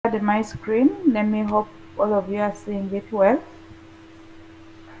shared my screen. Let me hope all of you are seeing it well.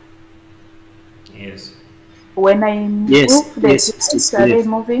 Yes. When I Yes, move the yes, it slides, is are clear. they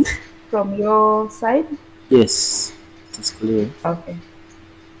moving from your side? Yes, it is clear. Okay.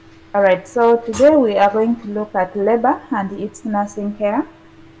 All right. So today we are going to look at labor and its nursing care.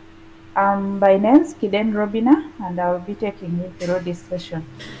 My name is Kiden Robina, and I'll be taking you through this session.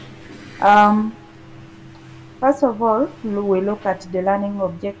 Um, First of all, we look at the learning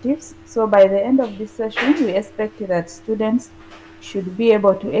objectives. So by the end of this session, we expect that students should be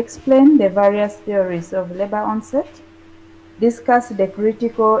able to explain the various theories of labor onset, discuss the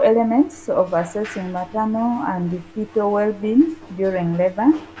critical elements of assessing maternal and fetal well-being during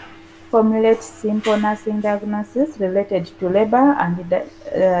labor, formulate simple nursing diagnosis related to labor and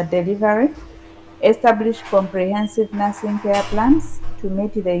delivery, establish comprehensive nursing care plans to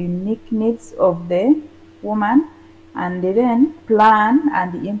meet the unique needs of the woman, and then plan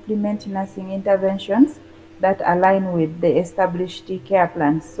and implement nursing interventions that align with the established care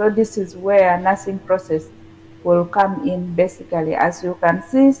plans. So this is where nursing process will come in basically, as you can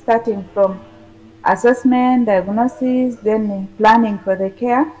see, starting from assessment, diagnosis, then planning for the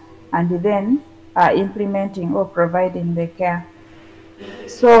care, and then implementing or providing the care.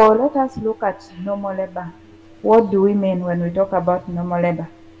 So let us look at normal labor. What do we mean when we talk about normal labor?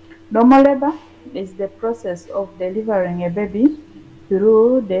 Normal labor is the process of delivering a baby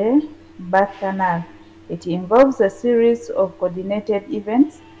through the birth canal. It involves a series of coordinated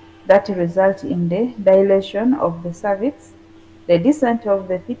events that result in the dilation of the cervix, the descent of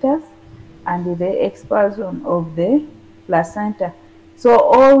the fetus, and the expulsion of the placenta. So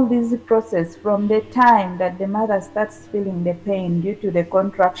all these process from the time that the mother starts feeling the pain due to the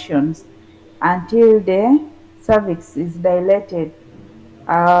contractions until the cervix is dilated,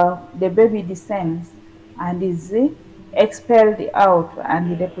 the baby descends and is expelled out,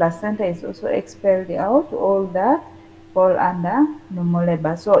 and the placenta is also expelled out. All that fall under normal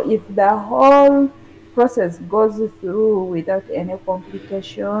labor. So if the whole process goes through without any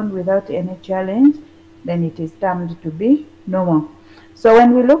complication, without any challenge, then it is termed to be normal. So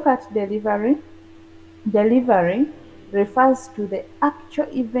when we look at delivery, delivery refers to the actual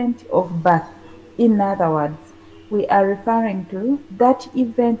event of birth. In other words, we are referring to that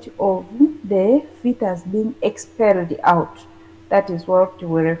event of the fetus being expelled out. That is what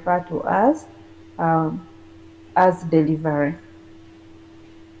we refer to um, as delivery.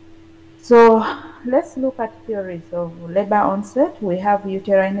 So let's look at theories of labor onset. We have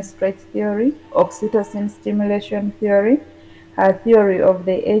uterine stretch theory, oxytocin stimulation theory, a theory of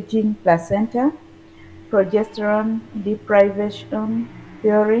the aging placenta, progesterone deprivation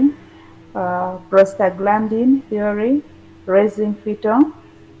theory, prostaglandin theory, raising fetal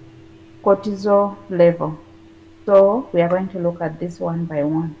cortisol level. So we are going to look at this one by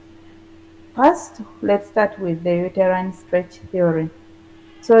one. First, let's start with the uterine stretch theory.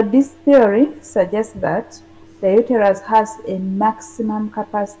 So this theory suggests that the uterus has a maximum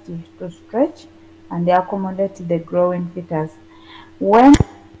capacity to stretch and accommodate the growing fetus. When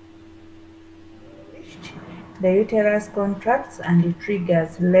the uterus contracts and it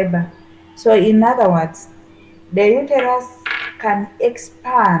triggers labor. So in other words, the uterus can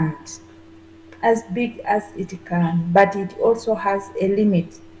expand as big as it can, but it also has a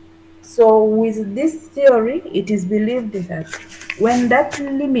limit. So with this theory, it is believed that when that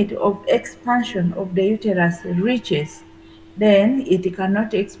limit of expansion of the uterus reaches, then it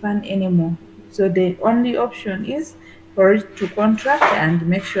cannot expand anymore. So the only option is for it to contract and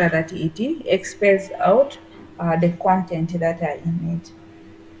make sure that it expels out the content that are in it.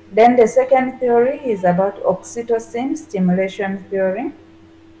 Then the second theory is about oxytocin stimulation theory.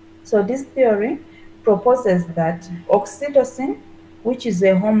 So this theory proposes that oxytocin, which is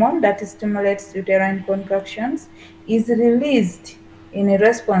a hormone that stimulates uterine contractions, is released in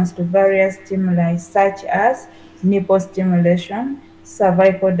response to various stimuli such as nipple stimulation,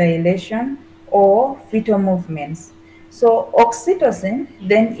 cervical dilation, or fetal movements. So oxytocin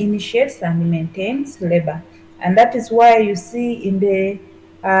then initiates and maintains labor. And that is why you see in the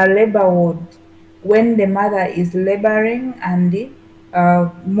labor ward, when the mother is laboring and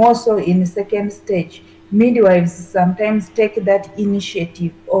more so in second stage, midwives sometimes take that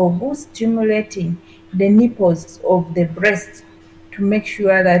initiative of stimulating the nipples of the breast to make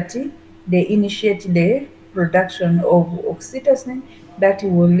sure that they initiate the production of oxytocin that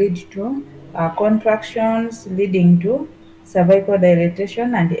will lead to contractions, leading to cervical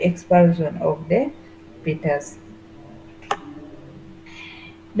dilatation and the expulsion of the fetus.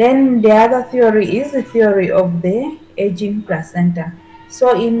 Then the other theory is the theory of the aging placenta.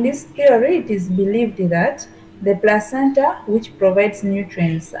 So in this theory, it is believed that the placenta, which provides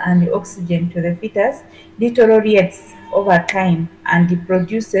nutrients and oxygen to the fetus, deteriorates over time and it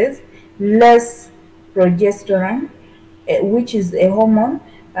produces less progesterone, which is a hormone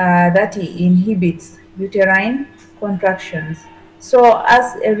that inhibits uterine contractions. So,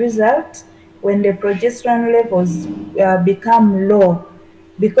 as a result, when the progesterone levels become low,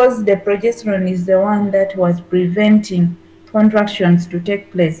 because the progesterone is the one that was preventing contractions to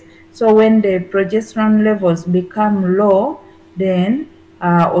take place. So when the progesterone levels become low, then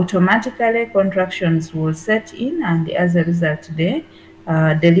automatically contractions will set in, and as a result, the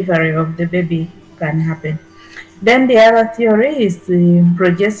delivery of the baby can happen. Then the other theory is the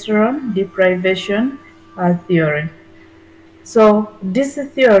progesterone deprivation theory. So this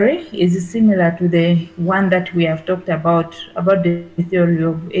theory is similar to the one that we have talked about the theory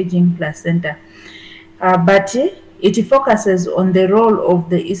of aging placenta, but it focuses on the role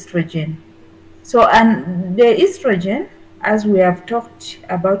of the estrogen. So, and the estrogen, as we have talked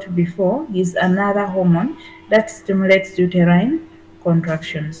about before, is another hormone that stimulates uterine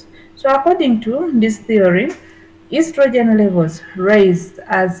contractions. So, according to this theory, estrogen levels rise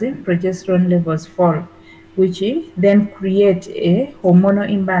as progesterone levels fall, which then create a hormonal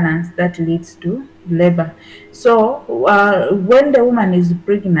imbalance that leads to labor. So, when the woman is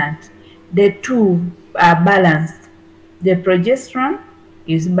pregnant, the two are balanced. The progesterone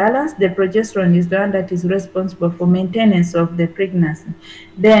is balanced. The progesterone is the one that is responsible for maintenance of the pregnancy.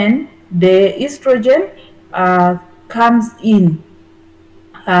 Then the estrogen comes in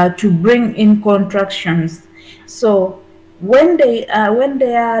to bring in contractions. So when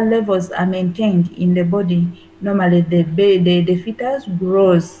their levels are maintained in the body, normally the fetus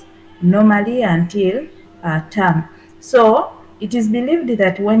grows normally until term. So it is believed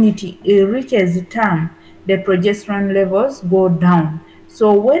that when it reaches term, the progesterone levels go down.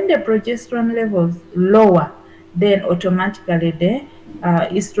 So when the progesterone levels lower, then automatically the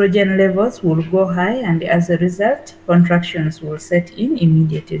estrogen levels will go high, and as a result, contractions will set in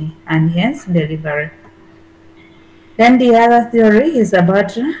immediately, and hence delivery. Then the other theory is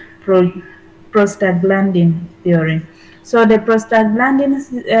about prostaglandin theory. So the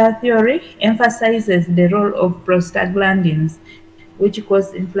prostaglandin theory emphasizes the role of prostaglandins, which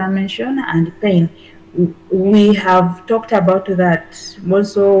cause inflammation and pain. We have talked about that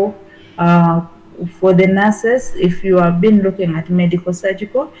also for the nurses. If you have been looking at medical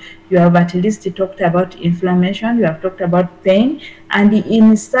surgical, you have at least talked about inflammation, you have talked about pain, and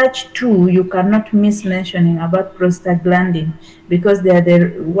in such too, you cannot miss mentioning about prostaglandin, because they are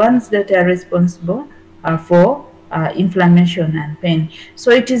the ones that are responsible for inflammation and pain.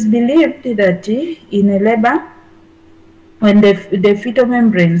 So it is believed that in a labor, when the fetal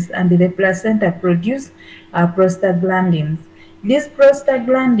membranes and the placenta produce prostaglandins, these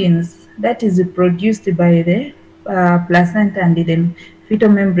prostaglandins that is produced by the placenta and the fetal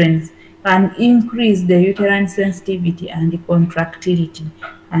membranes can increase the uterine sensitivity and the contractility,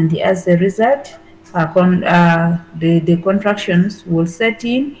 and as a result, the contractions will set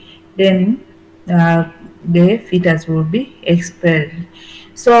in, then the fetus will be expelled.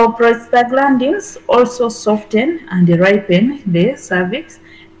 So prostaglandins also soften and ripen the cervix,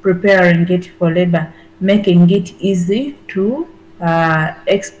 preparing it for labor, making it easy to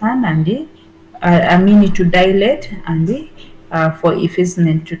expand and to dilate and for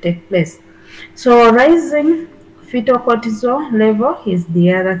effacement to take place. So rising fetal cortisol level is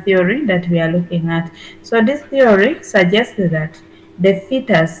the other theory that we are looking at. So this theory suggests that the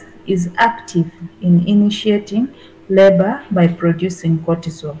fetus is active in initiating labor by producing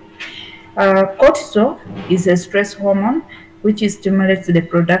cortisol. Cortisol is a stress hormone which stimulates the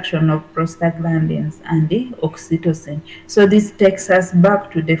production of prostaglandins and the oxytocin. So this takes us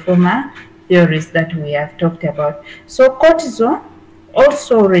back to the former theories that we have talked about. So cortisol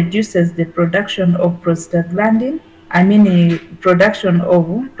also reduces the production of prostaglandin, production of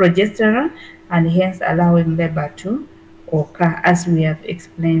progesterone, and hence allowing labor to occur, as we have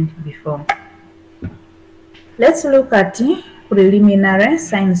explained before. Let's look at preliminary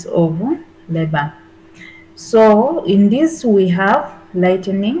signs of labor. So in this we have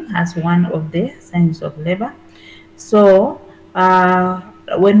lightening as one of the signs of labor. So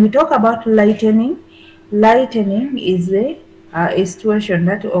when we talk about lightening is a situation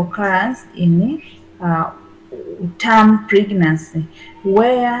that occurs in term pregnancy,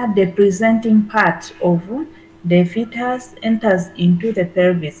 where the presenting part of the fetus enters into the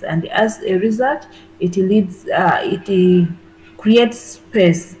pelvis, and as a result, it creates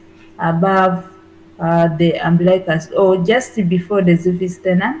space above the umbilicus, or just before the xiphi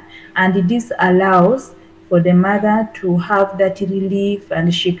sternum, and this allows for the mother to have that relief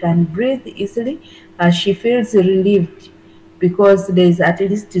and she can breathe easily. She feels relieved because there is at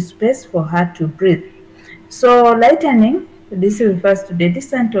least space for her to breathe. So lightening, this refers to the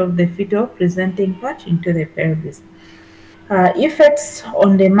descent of the fetal presenting part into the pelvis. Effects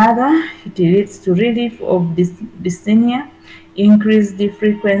on the mother, it leads to relief of dyspnea, increase the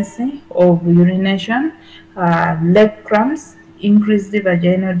frequency of urination, leg cramps, increase the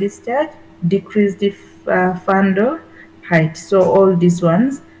vaginal discharge, decrease the fundal height. So all these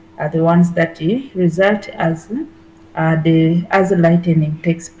ones are the ones that result as lightening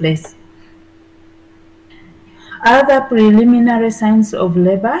takes place. Other preliminary signs of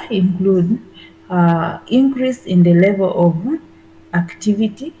labor include increase in the level of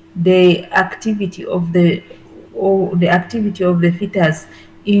activity, the activity of the fetus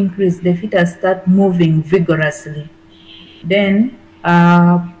increase. The fetus start moving vigorously. Then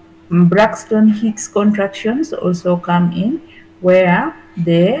Braxton Hicks contractions also come in, where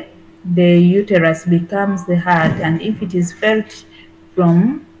the uterus becomes the heart, and if it is felt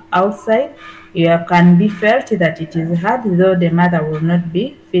from outside, it can be felt that it is hard, though the mother will not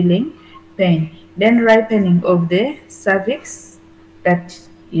be feeling pain. Then ripening of the cervix, that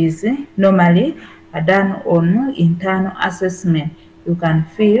is normally done on internal assessment. You can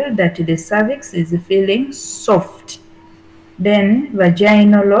feel that the cervix is feeling soft. Then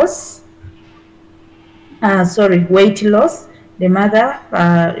vaginal loss, weight loss. The mother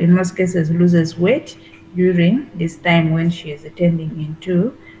in most cases loses weight during this time when she is attending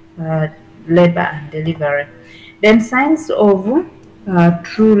into labor and delivery. Then signs of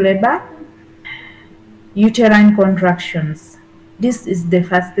true labor, uterine contractions. This is the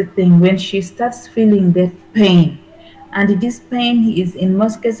first thing when she starts feeling the pain, and this pain is in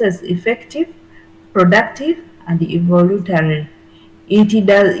most cases effective, productive, and involuntary.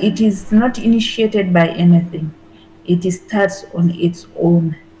 It is not initiated by anything. It starts on its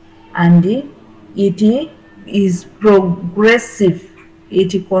own, and it is progressive.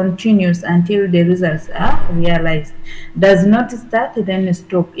 It continues until the results are realized. Does not start, then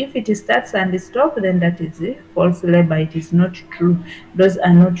stop. If it starts and stop, then that is false labor. It is not true. Those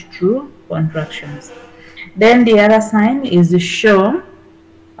are not true contractions. Then the other sign is the show.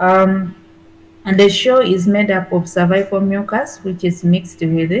 And the show is made up of cervical mucus, which is mixed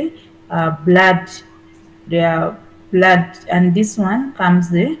with blood. The blood, and this one comes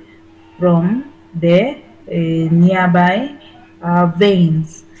from the nearby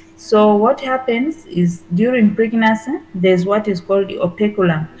veins. So what happens is during pregnancy, there's what is called the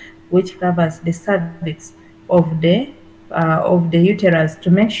operculum, which covers the cervix of the uterus to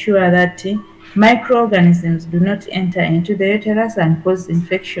make sure that microorganisms do not enter into the uterus and cause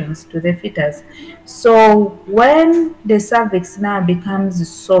infections to the fetus. So when the cervix now becomes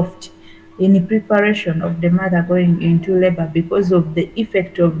soft in preparation of the mother going into labor because of the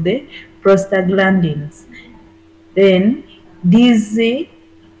effect of the prostaglandins, then this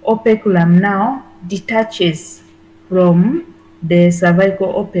operculum now detaches from the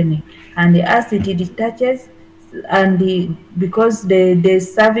cervical opening, and as it detaches, and because the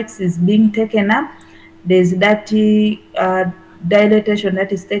cervix is being taken up, there's that dilatation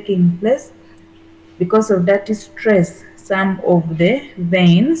that is taking place. Because of that stress, some of the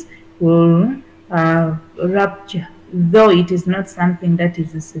veins will rupture, though it is not something that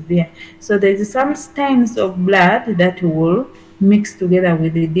is severe. So there is some stains of blood that will mix together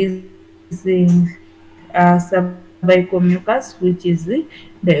with these cervical mucus, which is the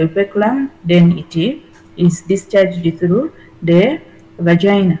operculum. Then it is discharged through the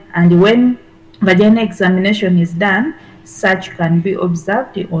vagina, and when vagina examination is done, such can be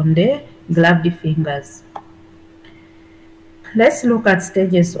observed on the gloved fingers. Let's look at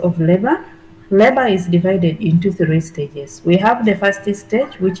stages of labor. Labor is divided into 3 stages. We have the first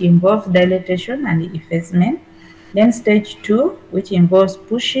stage, which involves dilatation and effacement. Then stage 2, which involves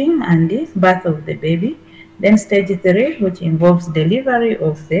pushing and the birth of the baby. Then stage 3, which involves delivery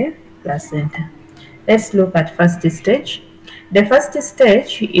of the placenta. Let's look at first stage. The first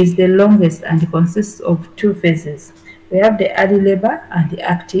stage is the longest and consists of 2 phases. We have the early labor and the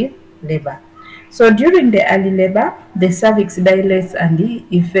active labor. So during the early labor, the cervix dilates and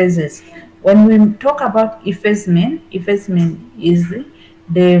effaces. When we talk about effacement, effacement is the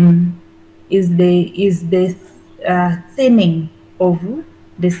thinning of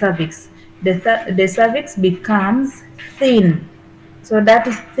the cervix. The cervix becomes thin. So that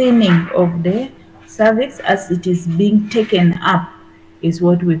is thinning of the cervix as it is being taken up is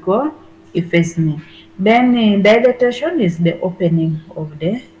what we call effacement. Then dilatation is the opening of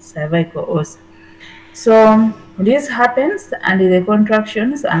the cervical os. So this happens and the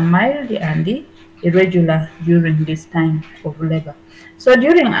contractions are mild and irregular during this time of labor. So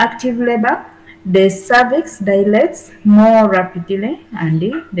during active labor, the cervix dilates more rapidly and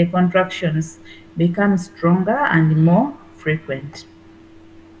the contractions become stronger and more frequent.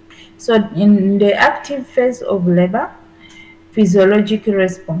 So in the active phase of labor, physiological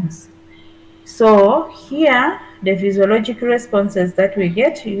response. So here the physiological responses that we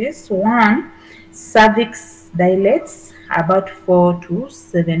get is one, cervix dilates about 4 to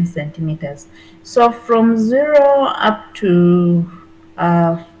 7 centimeters. So from 0 up to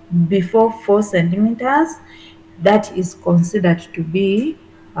before 4 centimeters, that is considered to be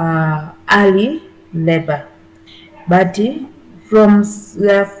early labor. But from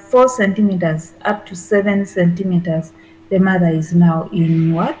 4 centimeters up to 7 centimeters, the mother is now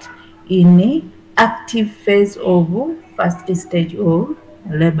in what? In the active phase of first stage of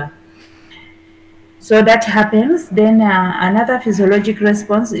labor. So that happens. Then another physiologic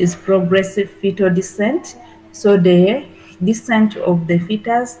response is progressive fetal descent. So the descent of the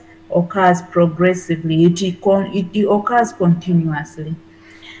fetus occurs progressively. It occurs continuously.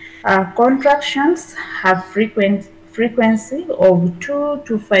 Contractions have frequency of 2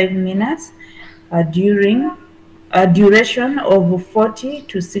 to 5 minutes during a duration of 40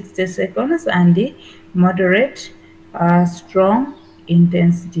 to 60 seconds and the moderate strong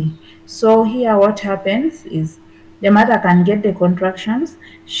intensity. So here what happens is the mother can get the contractions.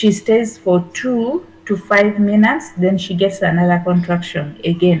 She stays for 2 to 5 minutes, then she gets another contraction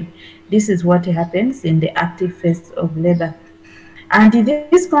again. This is what happens in the active phase of labor. And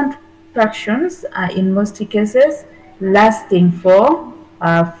these contractions are in most cases lasting for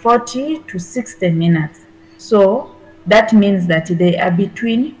 40 to 60 minutes. So that means that they are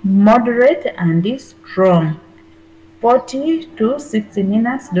between moderate and strong. 40 to 60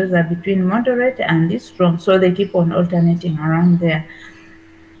 minutes, those are between moderate and strong. So they keep on alternating around there.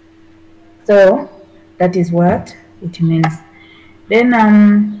 So that is what it means.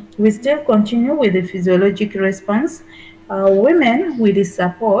 Then we still continue with the physiological response. Women with the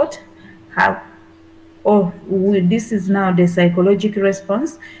support have, this is now the psychological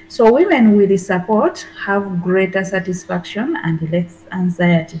response. So women with the support have greater satisfaction and less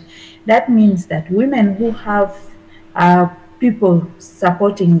anxiety. That means that women who have people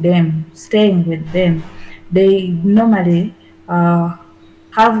supporting them, staying with them, they normally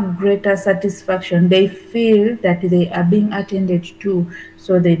have greater satisfaction. They feel that they are being attended to,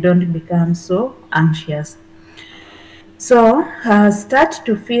 so they don't become so anxious. So start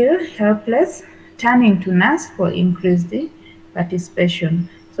to feel helpless, turning to nurse for increased participation.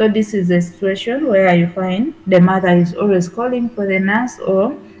 So this is a situation where you find the mother is always calling for the nurse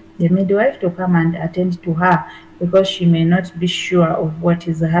or the midwife to come and attend to her because she may not be sure of what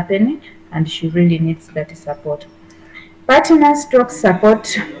is happening and she really needs that support. Partner stroke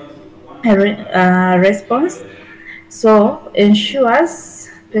support response so ensures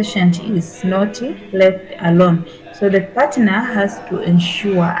patient is not left alone. So the partner has to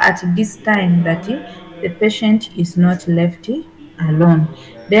ensure at this time that the patient is not left alone.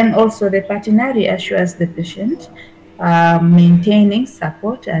 Then also the partner reassures the patient, maintaining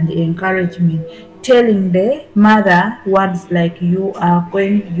support and encouragement, telling the mother words like you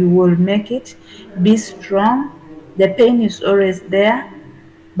will make it, be strong, the pain is always there,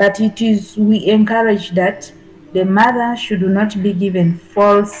 but we encourage that the mother should not be given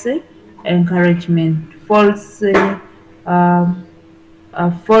false encouragement, false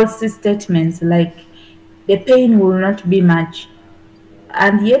statements like the pain will not be much.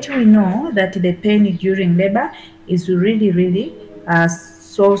 And yet we know that the pain during labor is really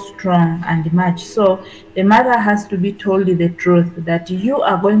so strong and much. So the mother has to be told the truth that you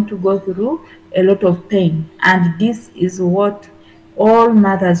are going to go through a lot of pain, and this is what all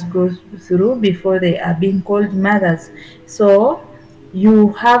mothers go through before they are being called mothers. So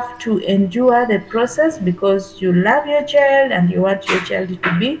you have to endure the process because you love your child and you want your child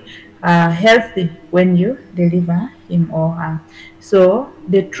to be healthy when you deliver him or her. So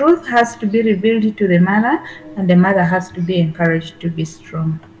the truth has to be revealed to the mother, and the mother has to be encouraged to be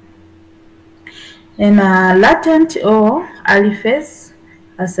strong. And latent or early phase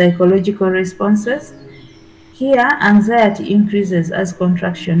psychological responses. Here, anxiety increases as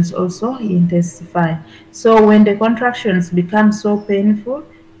contractions also intensify. So when the contractions become so painful,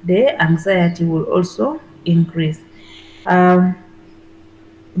 the anxiety will also increase. The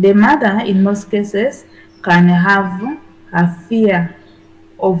mother, in most cases, can have a fear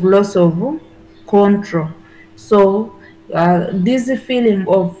of loss of control. So this feeling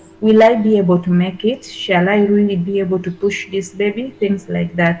of, will I be able to make it? Shall I really be able to push this baby? Things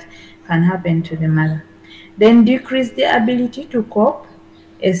like that can happen to the mother. Then decrease the ability to cope,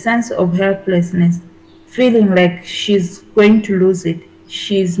 a sense of helplessness, feeling like she's going to lose it,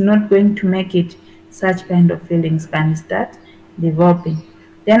 she's not going to make it. Such kind of feelings can start developing.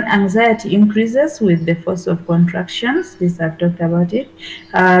 Then anxiety increases with the force of contractions. This I've talked about it.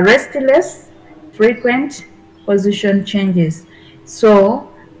 Restless, frequent position changes.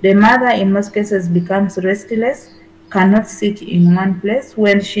 So the mother in most cases becomes restless, cannot sit in one place.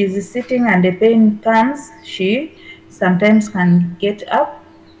 When she's sitting and the pain comes, she sometimes can get up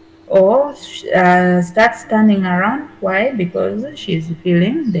or start standing around. Why? Because she's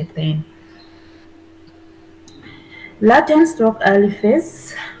feeling the pain. Latent stroke early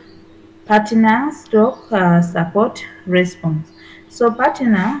phase, partner stroke support response. So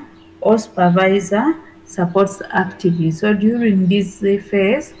partner or supervisor supports actively. So during this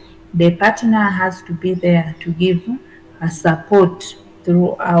phase, the partner has to be there to give a support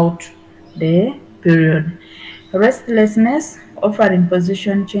throughout the period. Restlessness, offering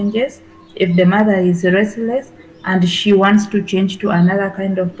position changes. If the mother is restless and she wants to change to another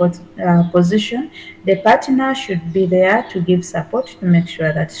kind of position, the partner should be there to give support to make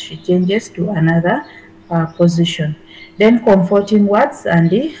sure that she changes to another position. Then comforting words and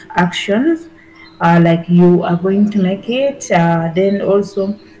the actions, like you are going to make it. Then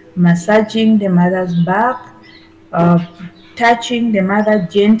also massaging the mother's back, uh, touching the mother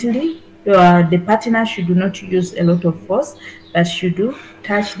gently. The partner should not use a lot of force, but should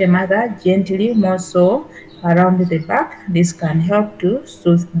touch the mother gently, more so around the back. This can help to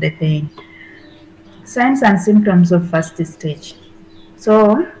soothe the pain. Signs and symptoms of first stage.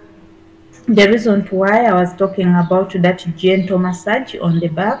 So the reason why I was talking about that gentle massage on the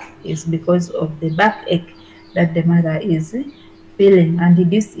back is because of the backache that the mother is feeling, and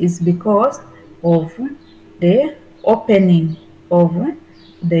this is because of the opening of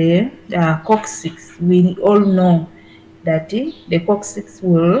the coccyx. We all know that the coccyx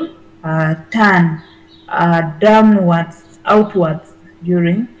will turn downwards, outwards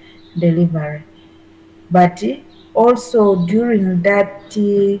during delivery. But also during that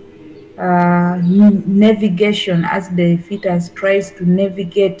navigation, as the fetus tries to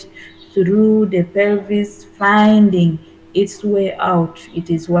navigate through the pelvis, finding its way out, it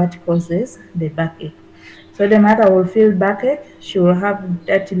is what causes the backache. So the mother will feel backache, she will have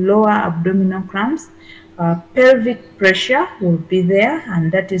that lower abdominal cramps, pelvic pressure will be there,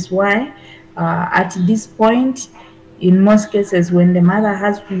 and that is why at this point, in most cases, when the mother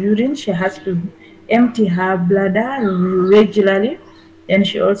has to urine, she has to empty her bladder regularly. Then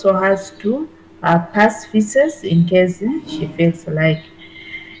she also has to pass feces in case she feels like.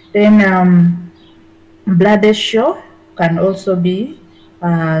 Then bladder show can also be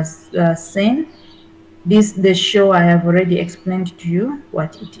seen. The show I have already explained to you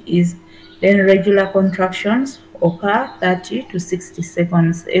what it is. Then regular contractions occur 30 to 60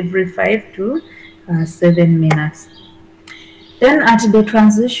 seconds every 5 to 7 minutes. Then at the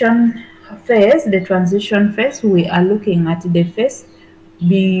transition phase, we are looking at the phase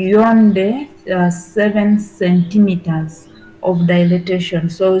beyond the 7 centimeters of dilatation.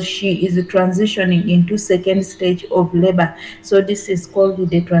 So she is transitioning into second stage of labor. So this is called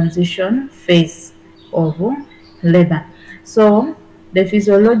the transition phase of labor. So the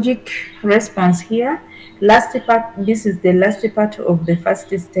physiologic response here, last part, this is the last part of the first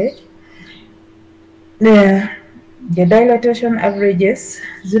stage. The dilatation averages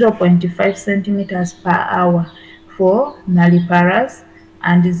 0.5 centimeters per hour for nulliparous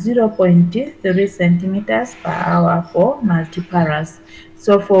and 0.3 centimeters per hour for multiparous.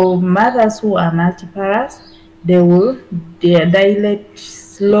 So for mothers who are multiparous, they dilate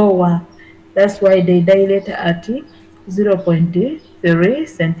slower. That's why they dilate at 0.3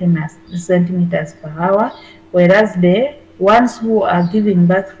 centimeters per hour, whereas the ones who are giving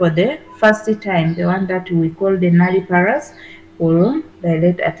birth for the first time, the one that we call the nulliparous, will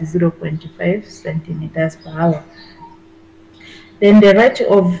dilate at 0.5 centimeters per hour. Then the rate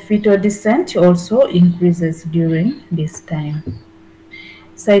of fetal descent also increases during this time.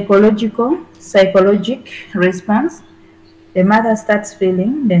 Psychologic response. The mother starts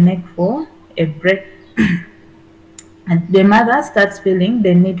feeling the need for a break. And the mother starts feeling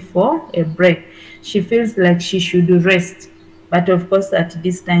the need for a break. She feels like she should rest. But of course, at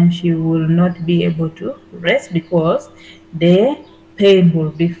this time, she will not be able to rest because the pain will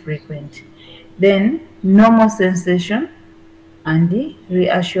be frequent. Then, normal sensation and the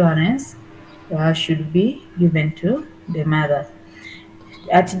reassurance should be given to the mother.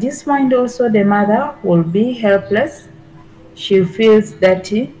 At this point also, the mother will be helpless. She feels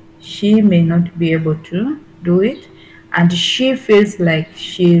that she may not be able to do it, and she feels like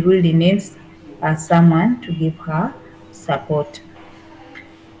she really needs someone to give her support.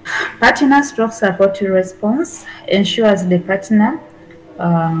 Partner stroke support response ensures the partner,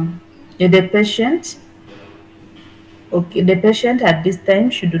 the patient, okay, the patient at this time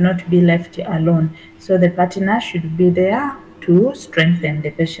should not be left alone. So the partner should be there to strengthen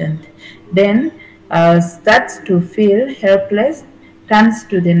the patient. Then starts to feel helpless, turns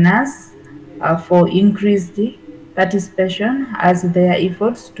to the nurse for increased participation as their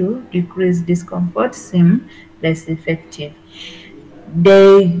efforts to decrease discomfort seem less effective.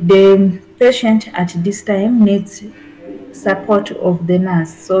 The patient at this time needs support of the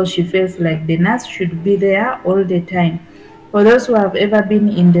nurse. So she feels like the nurse should be there all the time. For those who have ever been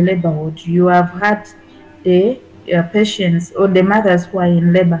in the labor ward, you have had the patients or the mothers who are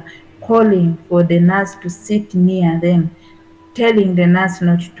in labor calling for the nurse to sit near them, telling the nurse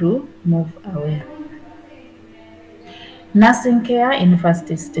not to move away. Nursing care in first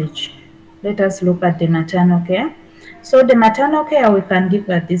stage. Let us look at the maternal care. So the maternal care we can give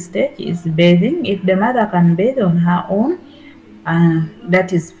at this stage is bathing. If the mother can bathe on her own,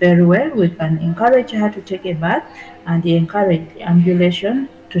 that is very well. We can encourage her to take a bath and encourage ambulation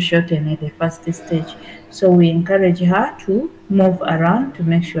to shorten at the first stage. So we encourage her to move around to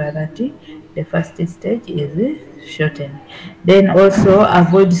make sure that the first stage is shortened. Then also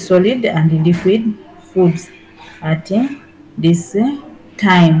avoid solid and liquid foods at this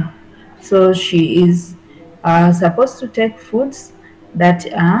time. So she is supposed to take foods that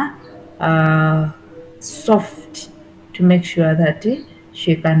are soft to make sure that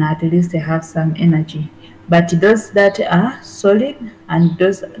she can at least have some energy. But those that are solid and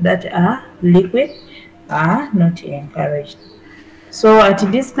those that are liquid are not encouraged. So at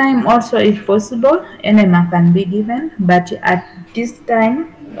this time also, if possible, enema can be given, but at this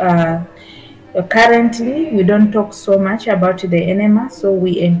time, currently, we don't talk so much about the enema, so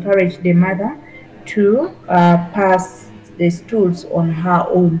we encourage the mother to pass the stools on her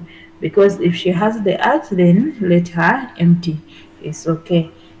own, because if she has the urge, then let her empty. It's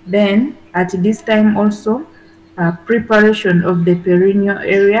okay. Then at this time also, preparation of the perineal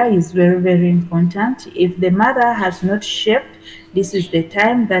area is very important. If the mother has not shaved, this is the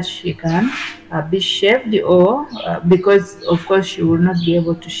time that she can be shaved, or because of course she will not be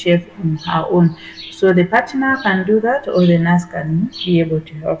able to shave on her own. So the partner can do that, or the nurse can be able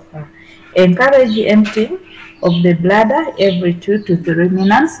to help her. Encourage emptying of the bladder every 2 to 3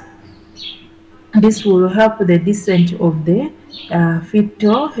 minutes. This will help the descent of the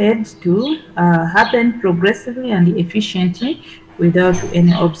fetal head to happen progressively and efficiently without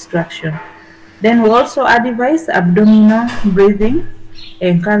any obstruction. Then we also advise abdominal breathing,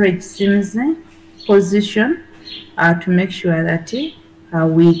 encourage sneezing position to make sure that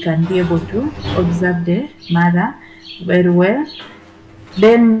we can be able to observe the mother very well.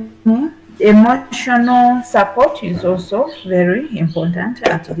 Then emotional support is also very important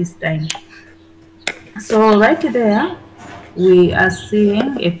at this time. So right there, we are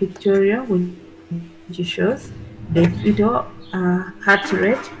seeing a pictorial which shows the fetal heart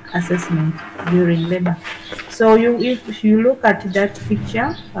rate assessment during labor. So if you look at that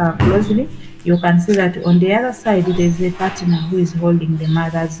picture closely, you can see that on the other side there is a partner who is holding the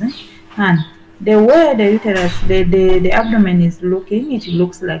mother's hand. The way the uterus, the abdomen is looking, it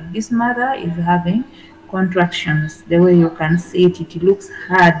looks like this mother is having contractions. The way you can see it, it looks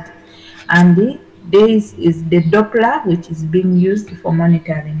hard. And this is the Doppler, which is being used for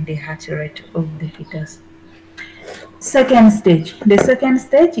monitoring the heart rate of the fetus. Second stage. The second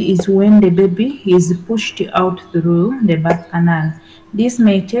stage is when the baby is pushed out through the birth canal. This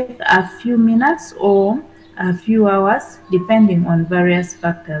may take a few minutes or a few hours depending on various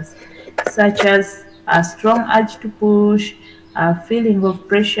factors, such as a strong urge to push, a feeling of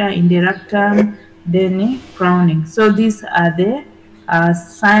pressure in the rectum, then crowning. So these are the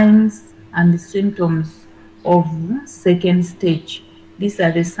signs and symptoms of second stage. These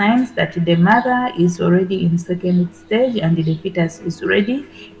are the signs that the mother is already in second stage and the fetus is ready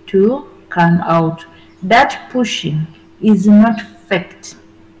to come out. That pushing is not faked,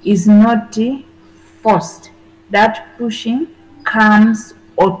 is not forced. That pushing comes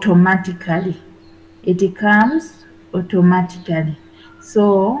automatically. It comes automatically.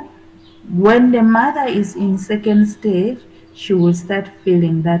 So when the mother is in second stage, she will start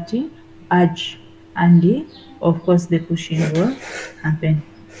feeling that urge, and of course the pushing will happen.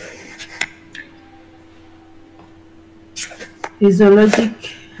 Physiologic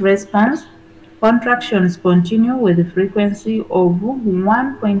response. Contractions continue with a frequency of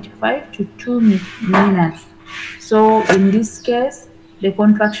 1.5 to 2 minutes. So in this case, the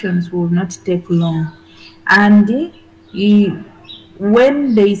contractions will not take long. And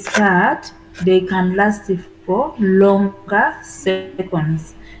when they start, they can last for longer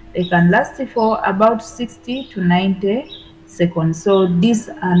seconds. They can last for about 60 to 90 seconds. So these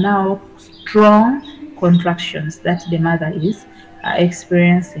are now strong contractions that the mother is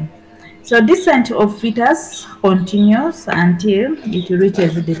experiencing. So descent of fetus continues until it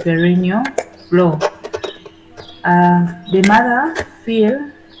reaches the perineal floor. The mother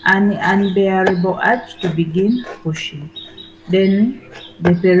feels an unbearable urge to begin pushing. Then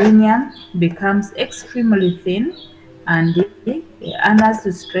the perineum becomes extremely thin and the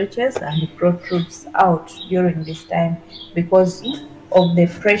anus stretches and protrudes out during this time because of the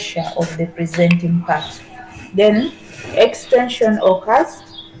pressure of the presenting part. Then extension occurs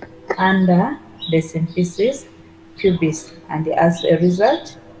under the symphysis pubis, and as a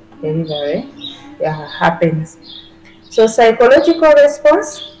result delivery happens. So psychological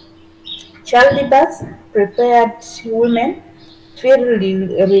response: childbirth prepared women feel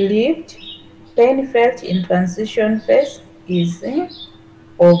relieved. Pain felt in transition phase is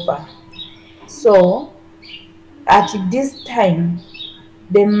over. So at this time,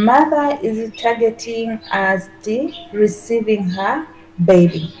 the mother is targeting as the receiving her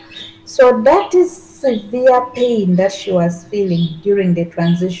baby. So that is severe pain that she was feeling during the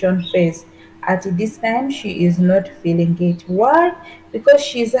transition phase. At this time, she is not feeling it. Why? Because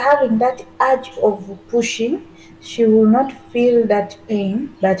she is having that urge of pushing. She will not feel that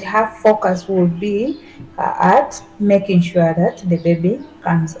pain, but her focus will be at making sure that the baby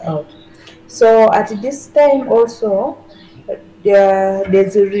comes out. So at this time also,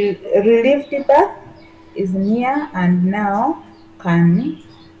 there's a relieved birth is near and now can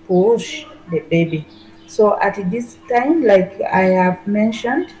push the baby. So at this time, like I have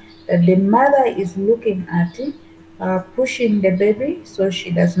mentioned, that the mother is looking at pushing the baby so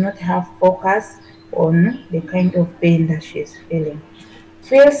she does not have focus on the kind of pain that she is feeling.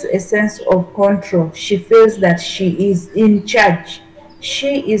 Feels a sense of control. She feels that she is in charge.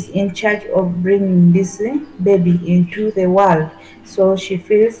 She is in charge of bringing this baby into the world. So she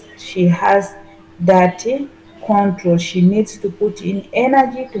feels she has that control. She needs to put in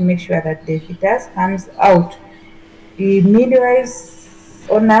energy to make sure that the fetus comes out. The midwives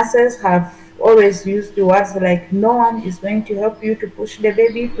or nurses have always used the words like, no one is going to help you to push the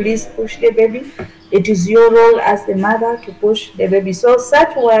baby, please push the baby. It is your role as the mother to push the baby. So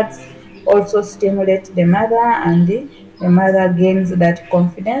such words also stimulate the mother, and the mother gains that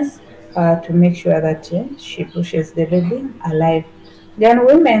confidence to make sure that she pushes the baby alive. Then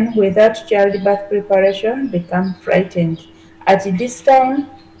women without childbirth preparation become frightened. At this time,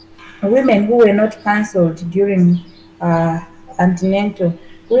 women who were not cancelled during uh, antenatal,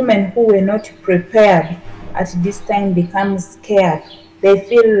 women who were not prepared at this time become scared. They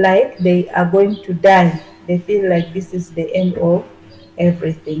feel like they are going to die. They feel like this is the end of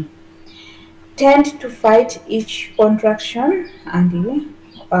everything. Tend to fight each contraction, and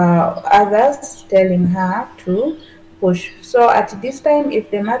others telling her to push. So at this time, if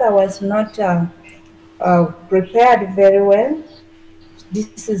the mother was not prepared very well,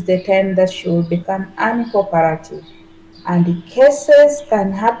 this is the time that she will become uncooperative. And the cases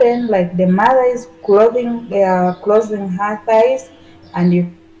can happen like the mother is closing her thighs, and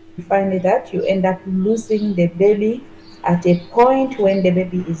you find that you end up losing the baby at a point when the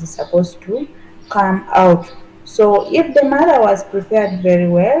baby is supposed to come out. So if the mother was prepared very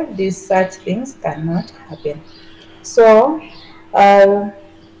well, these such things cannot happen. So uh,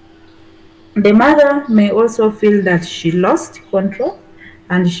 the mother may also feel that she lost control,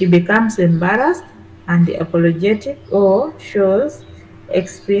 and she becomes embarrassed and apologetic or shows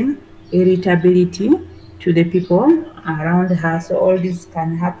extreme irritability to the people around her. So all this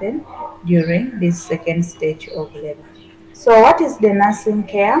can happen during this second stage of labor. So what is the nursing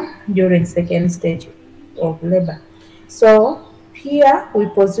care during second stage of labor? So here we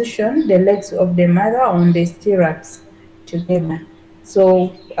position the legs of the mother on the stirrups together.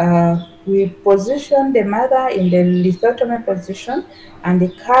 So we position the mother in the lithotomy position and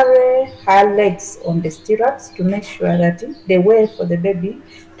carry her legs on the stirrups to make sure that the way for the baby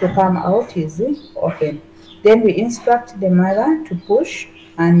to come out is open. Then we instruct the mother to push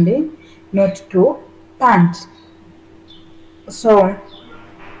and not to pant. So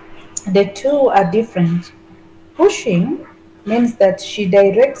the two are different. Pushing means that she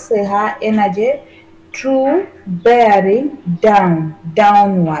directs her energy through bearing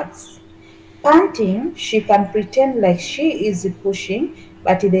downwards. Panting, she can pretend like she is pushing,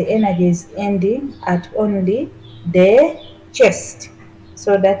 but the energy is ending at only the chest.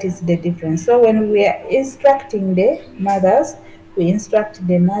 So that is the difference. So when we are instructing the mothers, we instruct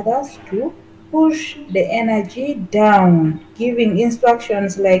the mothers to push the energy down, giving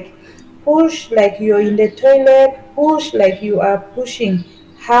instructions like push like you're in the toilet, push like you are pushing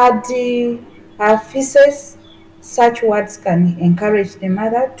had her feces. Such words can encourage the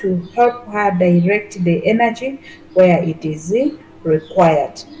mother to help her direct the energy where it is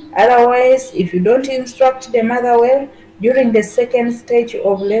required. Otherwise, if you don't instruct the mother well, during the second stage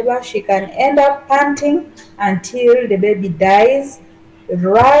of labor, she can end up panting until the baby dies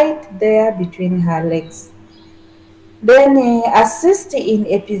right there between her legs. Then assist in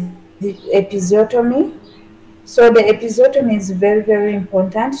episiotomy. So the episiotomy is very, very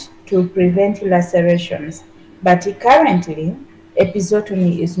important to prevent lacerations. But currently,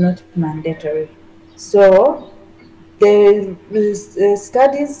 episiotomy is not mandatory. So the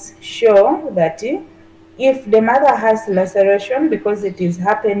studies show that if the mother has laceration because it is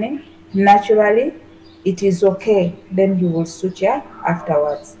happening naturally, it is okay. Then you will suture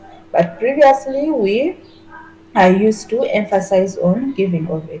afterwards. But previously, I used to emphasize on giving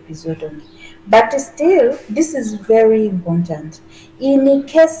of episiotomy. But still, this is very important. In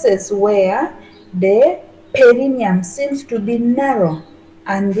cases where the perineum seems to be narrow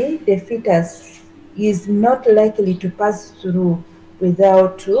and the fetus is not likely to pass through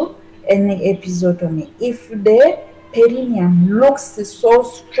without any episiotomy. If the perineum looks so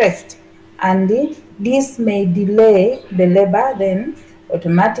stressed and this may delay the labor, then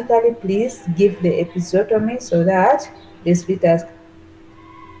automatically please give the episiotomy so that this fetus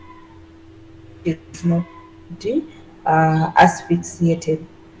is not asphyxiated.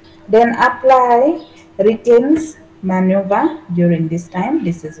 Then apply retains maneuver during this time.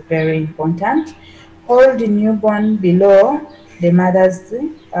 This is very important. Hold the newborn below the mother's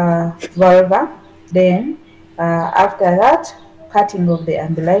vulva. Then after that, cutting of the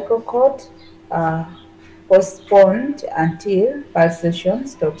umbilical cord postponed until pulsation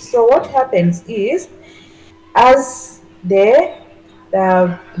stops. So what happens is, as the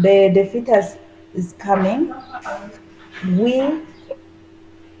fetus is coming, we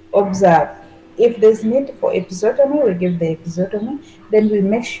observe. If there's need for episiotomy, we give the episiotomy. Then we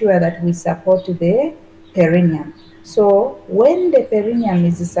make sure that we support the perineum. So when the perineum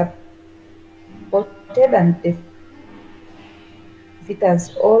is supported and the fetus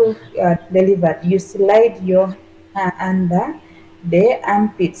all delivered, you slide your hand under the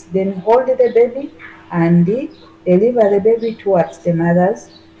armpits, then hold the baby and deliver the baby towards the mother's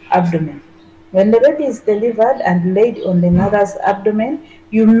abdomen. When the baby is delivered and laid on the mother's abdomen,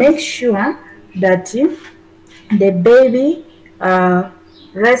 you make sure that the baby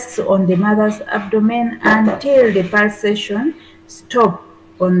rests on the mother's abdomen until the pulsation stops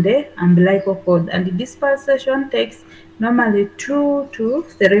on the umbilical cord. And this pulsation takes normally 2 to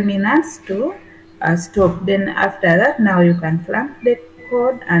 3 minutes to stop. Then after that, now you can clamp the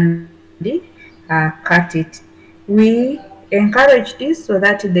cord and cut it. We encourage this so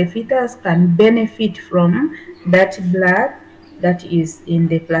that the fetus can benefit from that blood that is in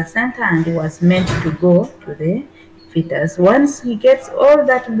the placenta and was meant to go to the fetus. Once he gets all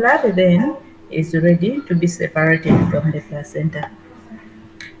that blood, then is ready to be separated from the placenta.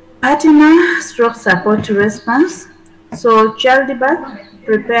 Partner stroke support response. So childbirth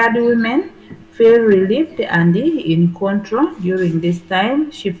prepared women feel relieved and in control during this time.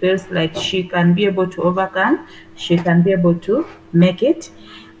 She feels like she can be able to overcome, she can be able to make it.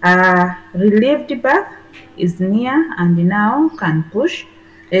 Relieved birth is near and now can push.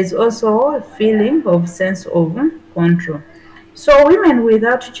 There's also a feeling of sense of control. So women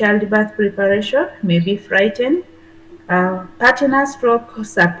without childbirth preparation may be frightened. Partner stroke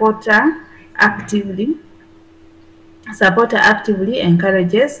supporter actively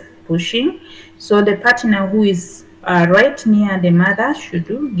encourages pushing. So the partner who is right near the mother should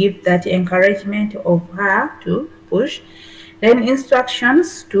give that encouragement of her to push. Then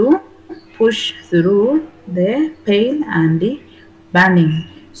instructions to push through the pain and the burning.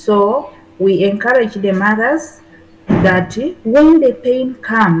 So we encourage the mothers that when the pain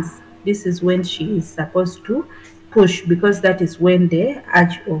comes, this is when she is supposed to push, because that is when the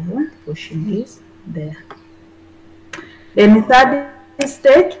urge of pushing is there. Then the third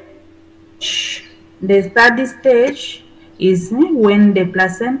stage is when the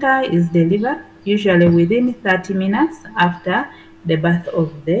placenta is delivered, usually within 30 minutes after the birth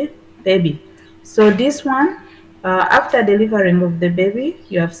of the baby. So this one, after delivering of the baby,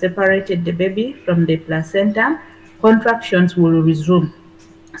 you have separated the baby from the placenta, contractions will resume.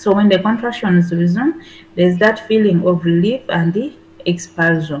 So when the contractions resume, there's that feeling of relief and the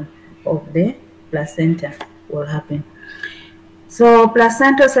expulsion of the placenta will happen. So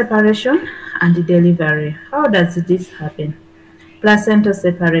placental separation and delivery. How does this happen? Placental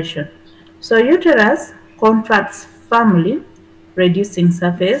separation. So uterus contracts firmly, reducing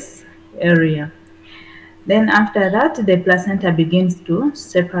surface area. Then after that, the placenta begins to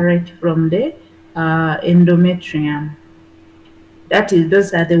separate from the endometrium. That is,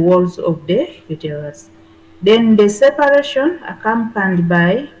 those are the walls of the uterus. Then the separation accompanied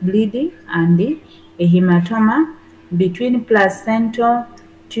by bleeding and a hematoma between placental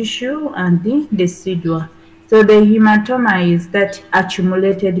tissue and the decidua. So the hematoma is that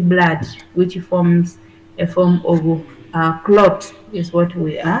accumulated blood which forms a form of clot, is what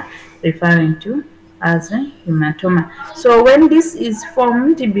we are referring to as a hematoma. So when this is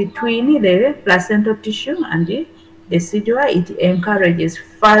formed between the placental tissue and the decidua, it encourages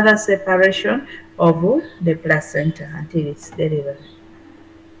further separation of the placenta until its delivery.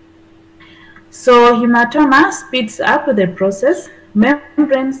 So hematoma speeds up the process.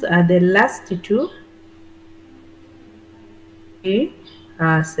 Membranes are the last to be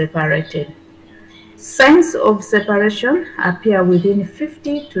separated. Signs of separation appear within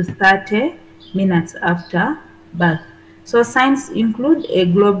 50 to 30 minutes after birth. So signs include a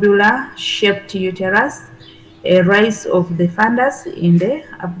globular shaped uterus, a rise of the fundus in the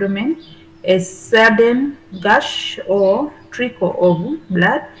abdomen, a sudden gush or trickle of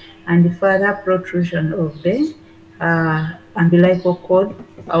blood, and further protrusion of the umbilical cord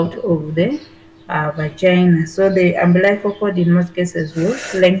out of the vagina. So the umbilical cord in most cases will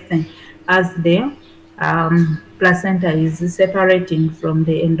lengthen as the placenta is separating from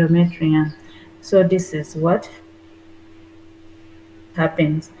the endometrium. So this is what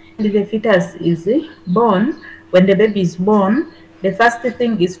happens. The fetus is born. When the baby is born, the first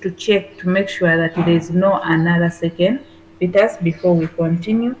thing is to check to make sure that there is no another second fetus before we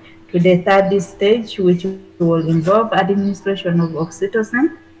continue to the third stage, which will involve administration of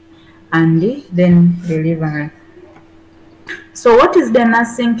oxytocin and then delivery. So what is the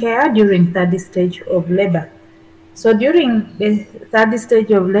nursing care during third stage of labor? So during the third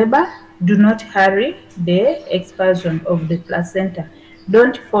stage of labor, do not hurry the expulsion of the placenta.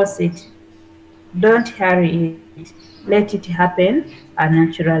 Don't force it. Don't hurry it. Let it happen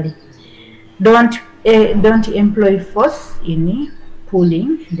naturally. Don't employ force in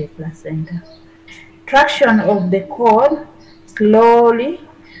pulling the placenta. Traction of the cord, slowly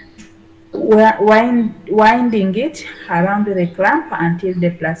winding it around the clamp until the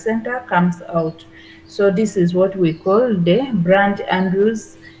placenta comes out. So this is what we call the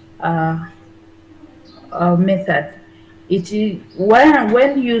Brandt-Andrews method. It is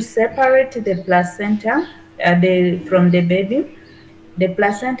when you separate the placenta from the baby, the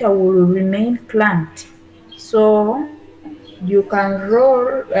placenta will remain clamped. So you can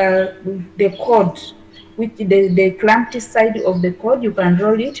roll the cord, with the clamped side of the cord, you can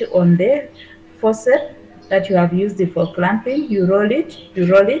roll it on the forceps that you have used for clamping. You roll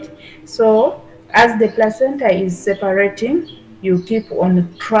it. So as the placenta is separating, you keep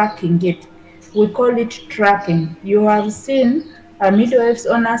on tracking it. We call it tracking. You have seen midwives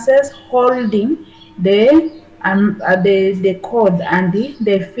or nurses holding the cord, and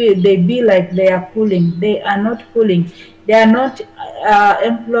they be like they are pulling. They are not pulling. They are not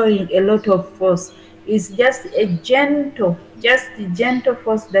employing a lot of force. It's just a gentle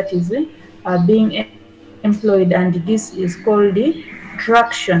force that is being employed, and this is called the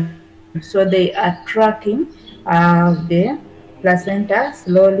traction. So they are tracking the placenta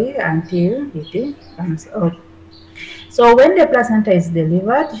slowly until it comes out. So when the placenta is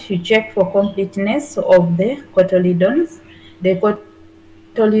delivered, you check for completeness of the cotyledons. The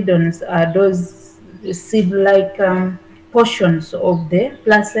cotyledons are those seed-like portions of the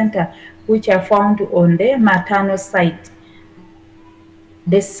placenta which are found on the maternal side,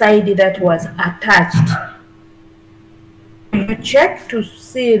 the side that was attached. You check to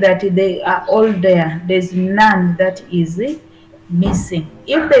see that they are all there. There's none that is missing.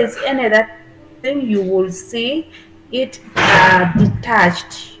 If there's any that thing, you will see it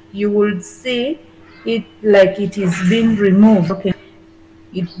detached. You will see it like it is being removed. Okay,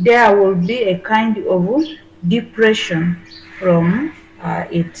 there will be a kind of depression from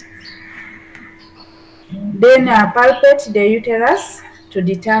it. Then palpate the uterus to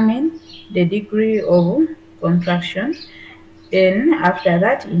determine the degree of contraction. Then after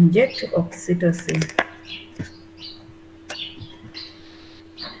that, inject oxytocin.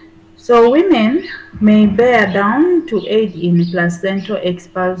 So women may bear down to aid in placental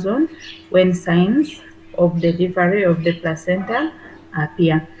expulsion when signs of delivery of the placenta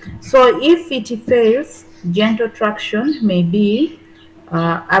appear. So if it fails, gentle traction may be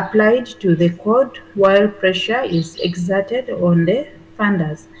applied to the cord while pressure is exerted on the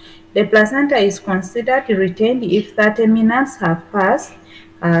fundus. The placenta is considered retained if 30 minutes have passed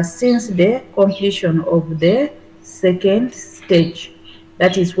since the completion of the second stage.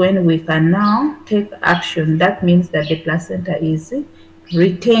 that is when we can now take action. That means that the placenta is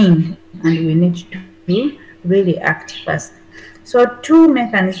retained and we need to really act fast. So two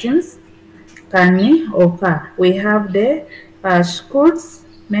mechanisms can occur. We have the Schultz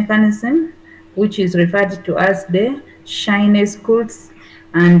mechanism, which is referred to as the Shine-Schultz,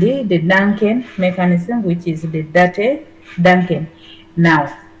 and the Duncan mechanism, which is the Date-Duncan.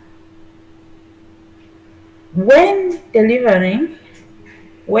 Now, when delivering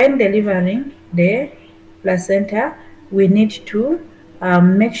the placenta, we need to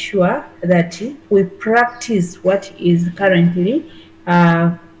make sure that we practice what is currently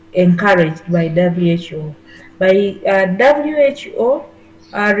encouraged by WHO. By WHO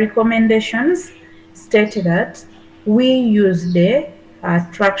recommendations state that we use the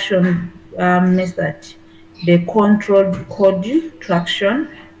traction method, the controlled cord traction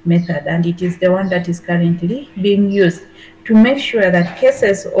method, and it is the one that is currently being used to make sure that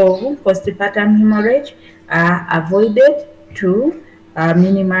cases of postpartum hemorrhage are avoided to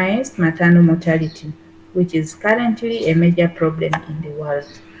minimize maternal mortality, which is currently a major problem in the world.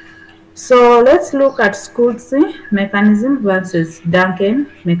 So let's look at Schultz mechanism versus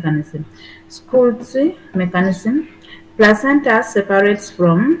Duncan mechanism. Schultz mechanism, placenta separates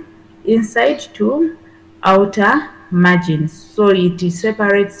from inside to outer margins. So it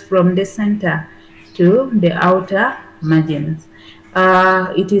separates from the center to the outer margins.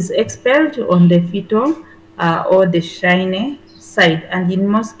 It is expelled on the fetal or the shiny side, and in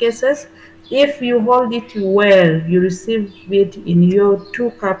most cases, if you hold it well, you receive it in your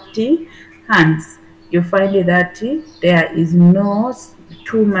two cupped hands, you find that there is no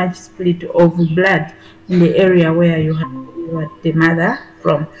too much split of blood in the area where you have the mother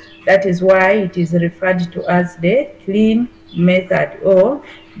from. That is why it is referred to as the clean method or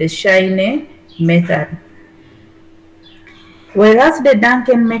the shiny method. Whereas the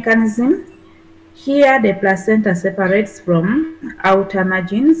Duncan mechanism, here the placenta separates from outer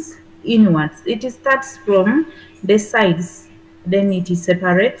margins inwards. It starts from the sides, then it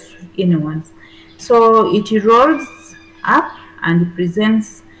separates inwards. So it rolls up and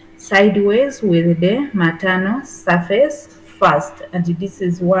presents sideways with the maternal surface first, and this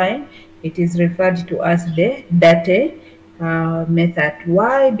is why it is referred to as the Date method.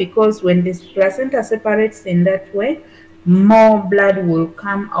 Why? Because when this placenta separates in that way, more blood will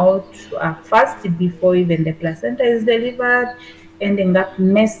come out first before even the placenta is delivered, ending up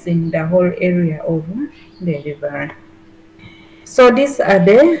messing the whole area of delivery. So these are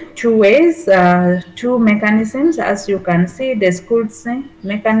the two ways, two mechanisms. As you can see, the Schultz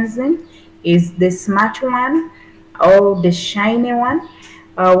mechanism is the smart one or the shiny one,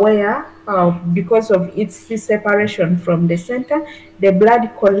 where because of its separation from the center, the blood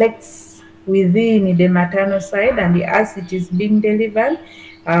collects within the maternal side, and as it is being delivered,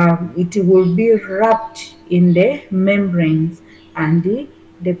 it will be wrapped in the membranes, and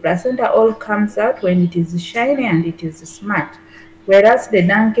the placenta all comes out when it is shiny and it is smart. Whereas the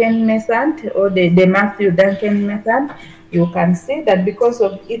Duncan method or the Matthew Duncan method, you can see that because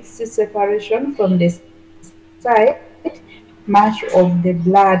of its separation from the side, much of the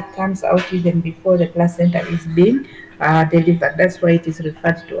blood comes out even before the placenta is being delivered. That's why it is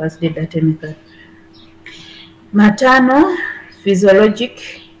referred to as the Date method. Maternal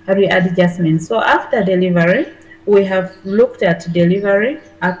physiologic readjustment. So after delivery, we have looked at delivery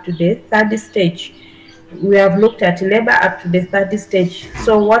up to the third stage. We have looked at labor up to the third stage.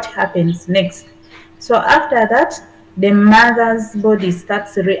 So what happens next? So after that, the mother's body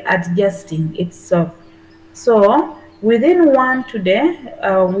starts readjusting itself. So within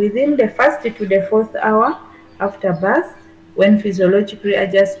within the first to the fourth hour after birth, when physiological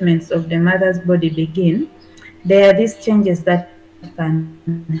readjustments of the mother's body begin, there are these changes that can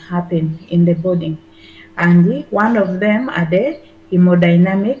happen in the body, and one of them are the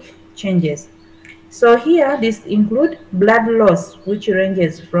hemodynamic changes. So here, this include blood loss, which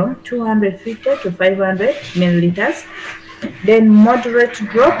ranges from 250 to 500 milliliters. Then moderate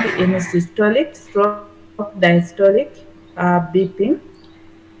drop in systolic stroke diastolic beeping.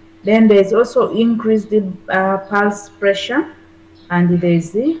 Then there is also increased pulse pressure, and there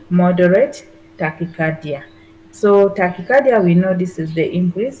is the moderate tachycardia. So tachycardia, we know this is the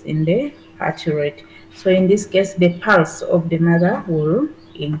increase in the heart rate. So in this case, the pulse of the mother will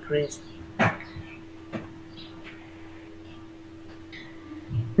increase.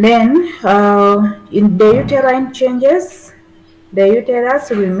 Then in the uterine changes, the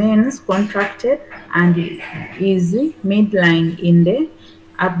uterus remains contracted and is midline in the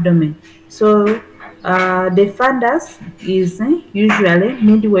abdomen. So the fundus is usually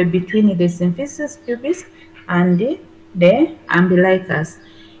midway between the symphysis pubis and the the umbilicus.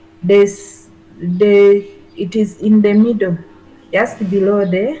 It is in the middle, just below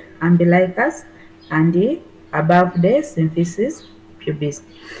the umbilicus and above the symphysis pubis.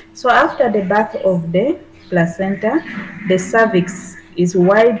 So after the birth of the placenta, the cervix is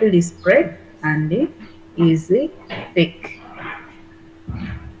widely spread and is thick.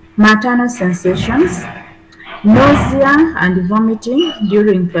 Maternal sensations: nausea and vomiting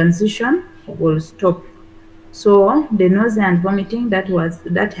during transition will stop. So the nausea and vomiting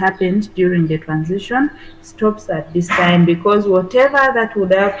that happened during the transition stops at this time, because whatever that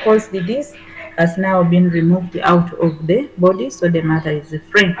would have caused this has now been removed out of the body, so the mother is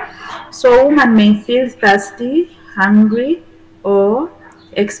free. So woman may feel thirsty, hungry, or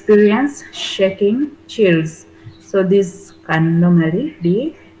experience shaking, chills. So this can normally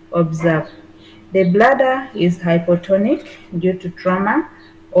be observed. The bladder is hypotonic due to trauma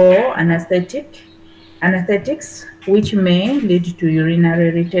or anesthetics, which may lead to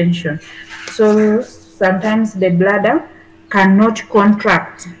urinary retention. So sometimes the bladder cannot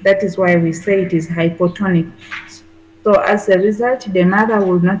contract. That is why we say it is hypotonic. So as a result, the mother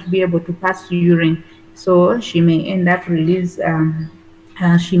will not be able to pass urine. So she may end up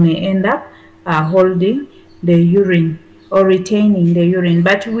holding the urine or retaining the urine.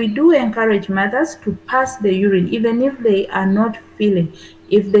 But we do encourage mothers to pass the urine even if they are not feeling,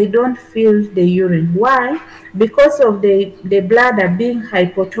 if they don't feel the urine. Why? Because of the bladder being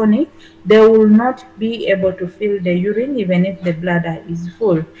hypotonic, they will not be able to feel the urine even if the bladder is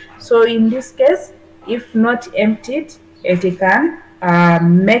full. So in this case, if not emptied, it can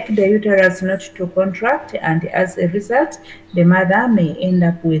make the uterus not to contract, and as a result, the mother may end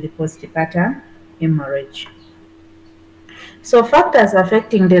up with postpartum hemorrhage. So factors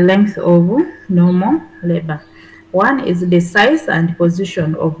affecting the length of normal labor. One is the size and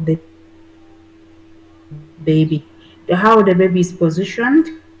position of the baby. How the baby is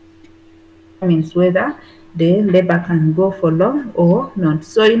positioned means whether the labor can go for long or not.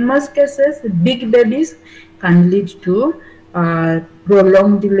 So in most cases, big babies can lead to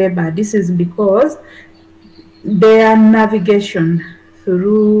prolonged labor. This is because their navigation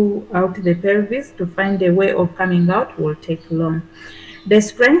throughout the pelvis to find a way of coming out will take long. The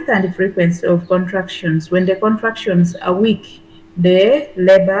strength and frequency of contractions. When the contractions are weak, the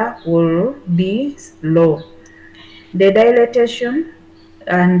labor will be slow. The dilatation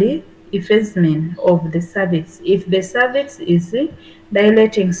and the effacement of the cervix. If the cervix is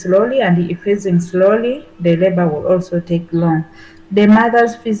dilating slowly and effacing slowly, the labor will also take long. The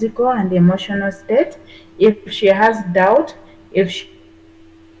mother's physical and emotional state. If she has doubt, if she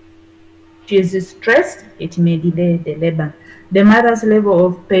is stressed, it may delay the labor. The mother's level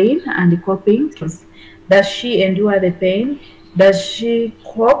of pain and coping. Does she endure the pain? Does she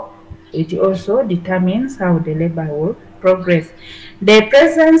cope? It also determines how the labor will progress. The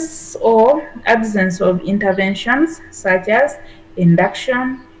presence or absence of interventions such as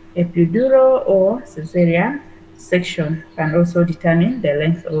induction, epidural, or cesarean section can also determine the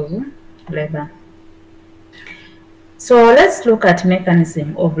length of labor. So let's look at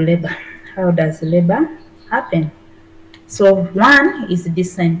mechanism of labor. How does labor happen? So one is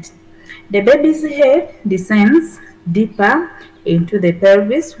descent. The baby's head descends deeper into the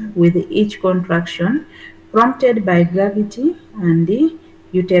pelvis with each contraction, prompted by gravity and the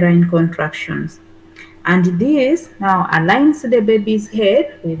uterine contractions. And this now aligns the baby's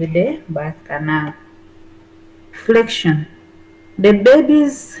head with the birth canal. Flexion. The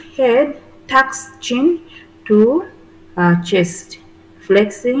baby's head tucks chin to chest,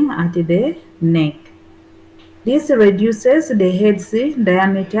 flexing at the neck. This reduces the head's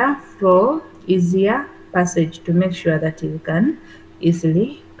diameter for easier passage to make sure that it can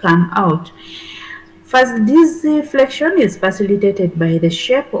easily come out. First, this flexion is facilitated by the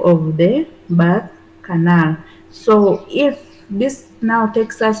shape of the birth canal. So if this now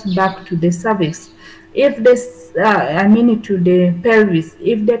takes us back to the cervix, if this, to the pelvis,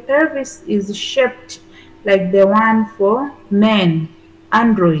 if the pelvis is shaped like the one for men,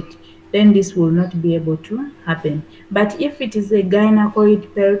 android, then this will not be able to happen. But if it is a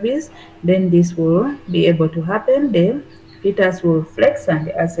gynecoid pelvis, then this will be able to happen. The fetus will flex and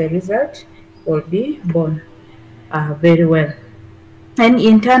as a result will be born very well. And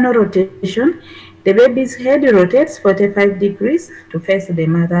internal rotation, the baby's head rotates 45 degrees to face the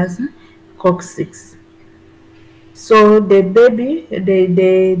mother's coccyx. So the baby,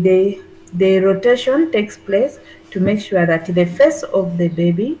 the rotation takes place to make sure that the face of the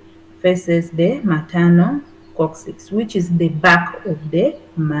baby faces the maternal coccyx, which is the back of the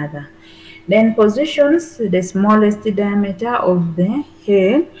mother. Then positions the smallest diameter of the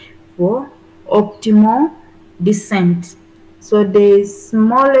head for optimal descent. So the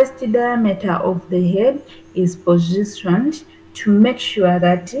smallest diameter of the head is positioned to make sure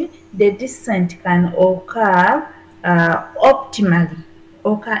that the descent can occur optimally,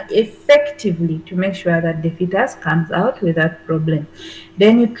 occur effectively, to make sure that the fetus comes out without problem.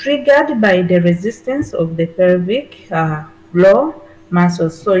 Then triggered by the resistance of the pelvic floor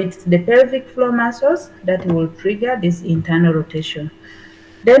muscles. So it's the pelvic floor muscles that will trigger this internal rotation.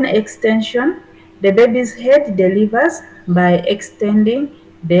 Then extension, the baby's head delivers by extending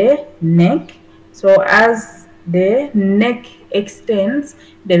the neck. So as the neck extends,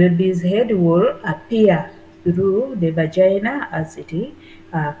 the baby's head will appear through the vagina as it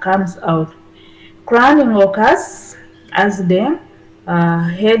comes out. Crowning occurs as the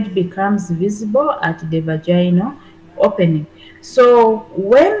head becomes visible at the vaginal opening. So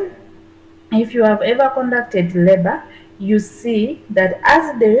if you have ever conducted labor, you see that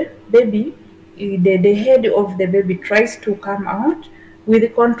as the baby, the head of the baby tries to come out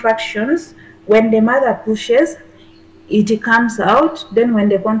with contractions, when the mother pushes, it comes out. Then when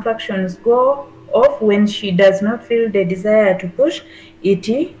the contractions go off, when she does not feel the desire to push,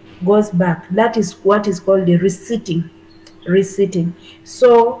 it goes back. That is what is called the reseating.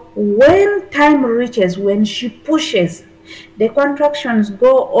 So when time reaches, when she pushes, the contractions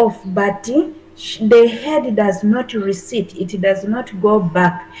go off, but the head does not reseat, it does not go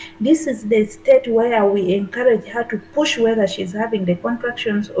back. This is the state where we encourage her to push whether she's having the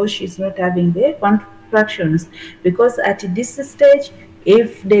contractions or she's not having the contractions, because at this stage,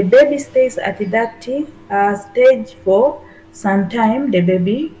 if the baby stays at that stage for some time, the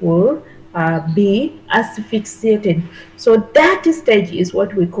baby will be asphyxiated. So that stage is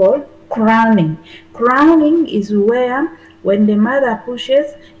what we call crowning. Crowning is where when the mother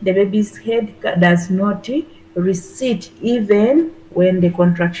pushes, the baby's head does not recede even when the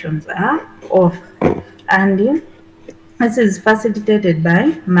contractions are off. And this is facilitated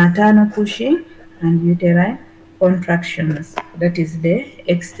by maternal pushing and uterine contractions. That is the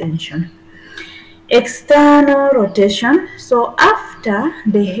extension. External rotation. So after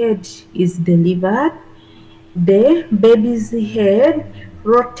the head is delivered, the baby's head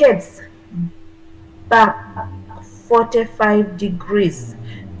rotates back 45 degrees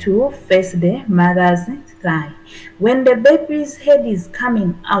to face the mother's thigh. When the baby's head is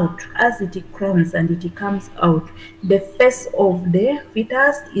coming out, as it crowns and it comes out, the face of the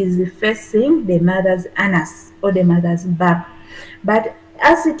fetus is facing the mother's anus or the mother's back. But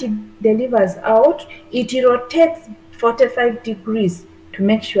as it delivers out, it rotates 45 degrees to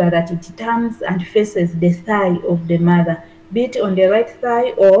make sure that it turns and faces the thigh of the mother, be it on the right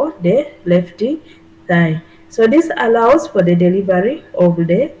thigh or the left thigh. So this allows for the delivery of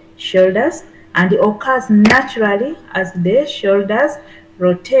the shoulders, and it occurs naturally as the shoulders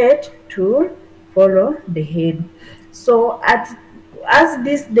rotate to follow the head. So as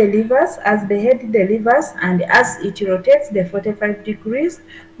this delivers, as the head delivers and as it rotates the 45 degrees,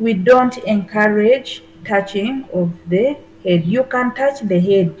 we don't encourage touching of the head. You can touch the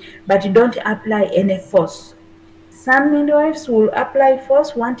head, but don't apply any force. Some midwives will apply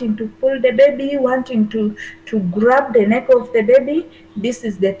force, wanting to pull the baby, wanting to grab the neck of the baby. This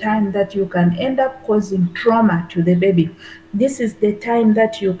is the time that you can end up causing trauma to the baby. This is the time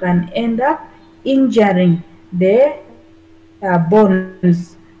that you can end up injuring the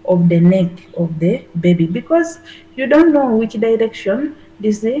bones of the neck of the baby, because you don't know which direction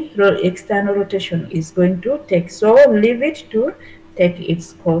this external rotation is going to take. So leave it to take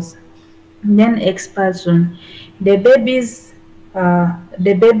its course. Then expulsion. The baby's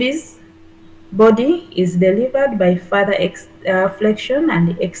body is delivered by further flexion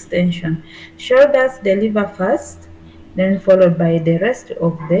and extension. Shoulders deliver first, then followed by the rest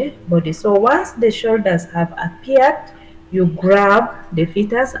of the body. So once the shoulders have appeared, you grab the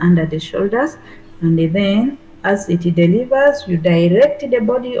fetus under the shoulders, and then as it delivers, you direct the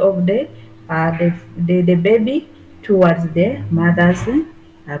body of the baby towards the mother's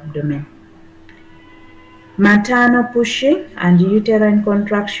abdomen. Maternal pushing and uterine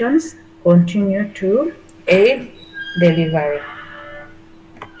contractions continue to aid delivery.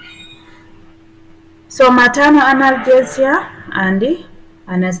 So maternal analgesia and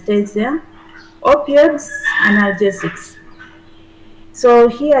anesthesia. Opioids, analgesics. So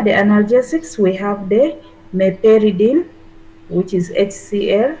here the analgesics, we have the meperidine, which is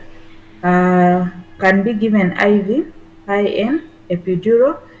HCl, can be given IV, IM,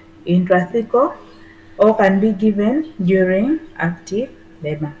 epidural, intrathecal, or can be given during active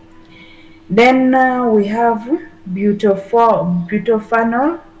labor. Then we have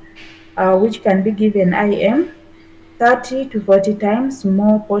butorphanol, which can be given IM, 30 to 40 times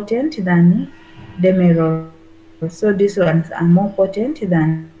more potent than Demerol. So these ones are more potent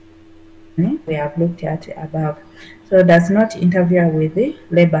than we have looked at above. So does not interfere with the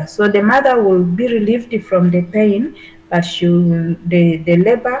labor. So the mother will be relieved from the pain, but the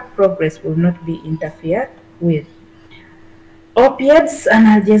labor progress will not be interfered with. Opiates,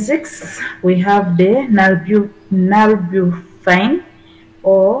 analgesics, we have the nalbuphine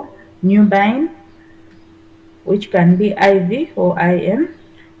or Nubine, which can be IV or IM.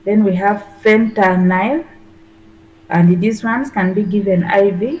 Then we have fentanyl, and these ones can be given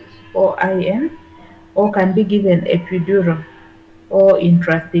IV or IM, or can be given epidural or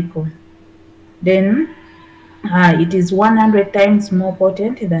intrathecal. Then it is 100 times more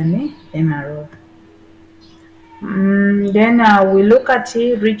potent than the Demerol. Then we look at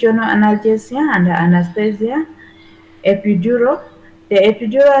regional analgesia and anesthesia. Epidural. The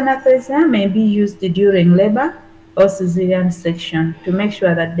epidural anesthesia may be used during labor or cesarean section to make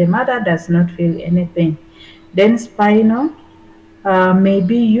sure that the mother does not feel any pain. Then spinal may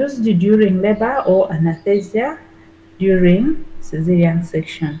be used during labor or anesthesia during cesarean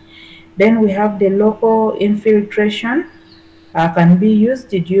section. Then we have the local infiltration can be used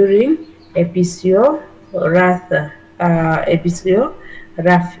during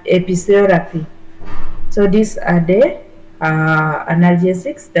episotherapy. So these are the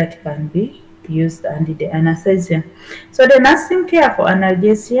analgesics that can be used under the anesthesia. So the nursing care for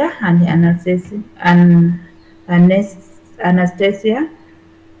analgesia and anesthesia.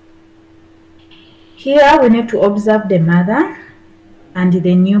 Here we need to observe the mother and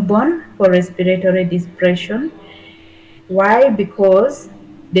the newborn for respiratory depression. Why? Because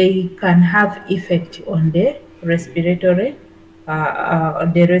they can have effect on the respiratory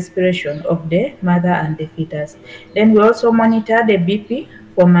the respiration of the mother and the fetus. Then we also monitor the BP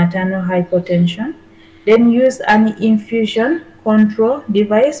for maternal hypotension. Then use an infusion control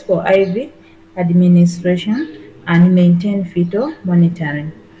device for IV administration and maintain fetal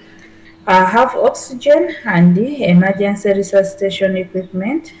monitoring. Have oxygen and the emergency resuscitation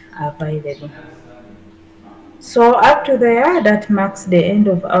equipment available. So up to there, that marks the end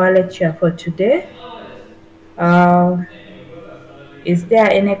of our lecture for today. Is there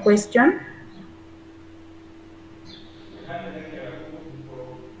any question?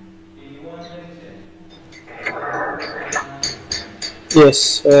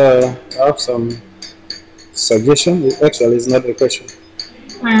 Yes, I have some suggestion. Actually, it's not a question.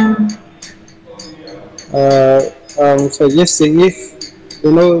 I'm suggesting if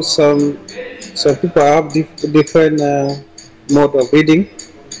some people have different mode of reading.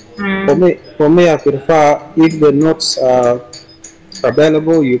 For me, I prefer if the notes are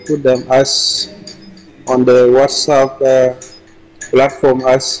available, you put them as on the WhatsApp platform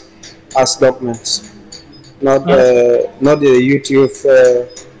as documents, not the YouTube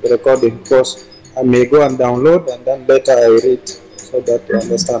recording, because I may go and download and then later I read so that to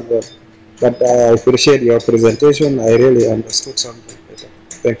understand well. But I appreciate your presentation. I really understood something better.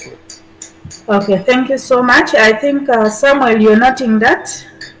 Thank you. Okay, thank you so much. I think Samuel, you're noting that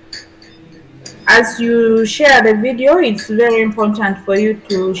as you share the video, it's very important for you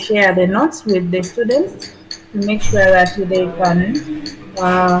to share the notes with the students to make sure that they can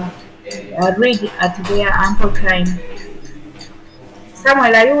read at their ample time.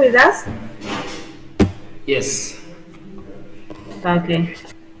 Samuel, are you with us? Yes. Okay.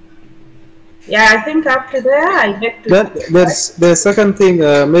 Yeah, I think after there, I get to. There's the second thing,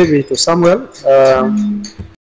 maybe to Samuel.